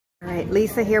All right,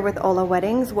 Lisa here with Hola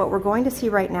Weddings. What we're going to see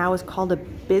right now is called a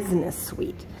business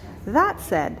suite. That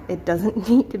said, it doesn't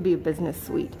need to be a business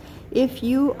suite. If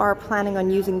you are planning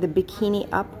on using the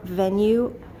Bikini Up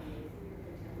venue,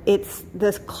 it's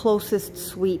the closest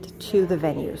suite to the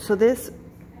venue. So this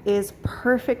is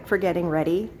perfect for getting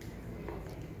ready.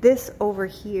 This over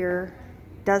here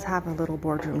does have a little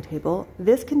boardroom table.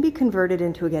 This can be converted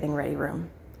into a getting ready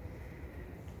room.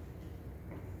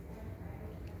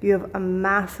 You have a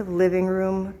massive living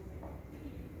room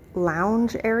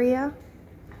lounge area.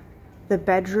 The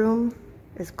bedroom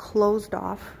is closed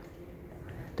off.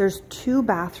 There's 2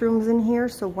 bathrooms in here,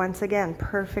 so once again,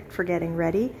 perfect for getting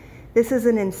ready. This is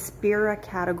an Inspira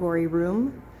category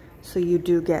room, so you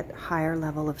do get higher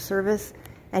level of service,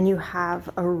 and you have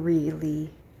a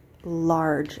really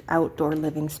large outdoor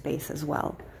living space as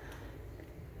well.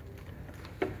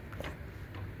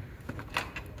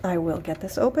 I will get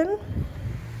this open.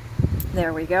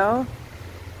 There we go.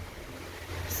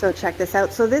 So check this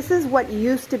out. So this is what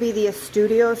used to be the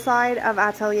studio side of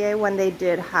Atelier when they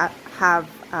did have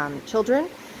children.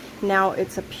 Now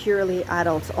it's a purely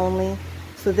adults only.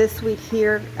 So this suite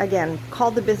here, again,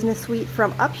 called the business suite.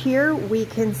 From up here, we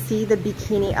can see the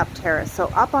Bikini Up terrace. So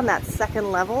up on that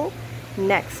second level,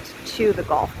 next to the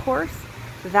golf course,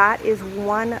 that is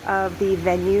one of the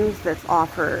venues that's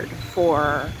offered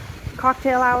for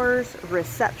cocktail hours,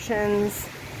 receptions.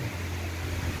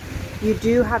 You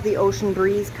do have the ocean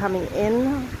breeze coming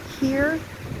in here.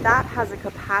 That has a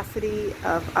capacity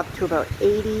of up to about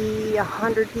 80,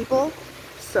 100 people,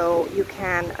 so you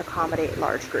can accommodate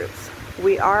large groups.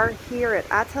 We are here at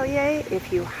Atelier.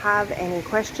 If you have any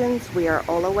questions, we are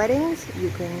Hola Weddings.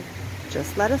 You can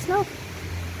just let us know.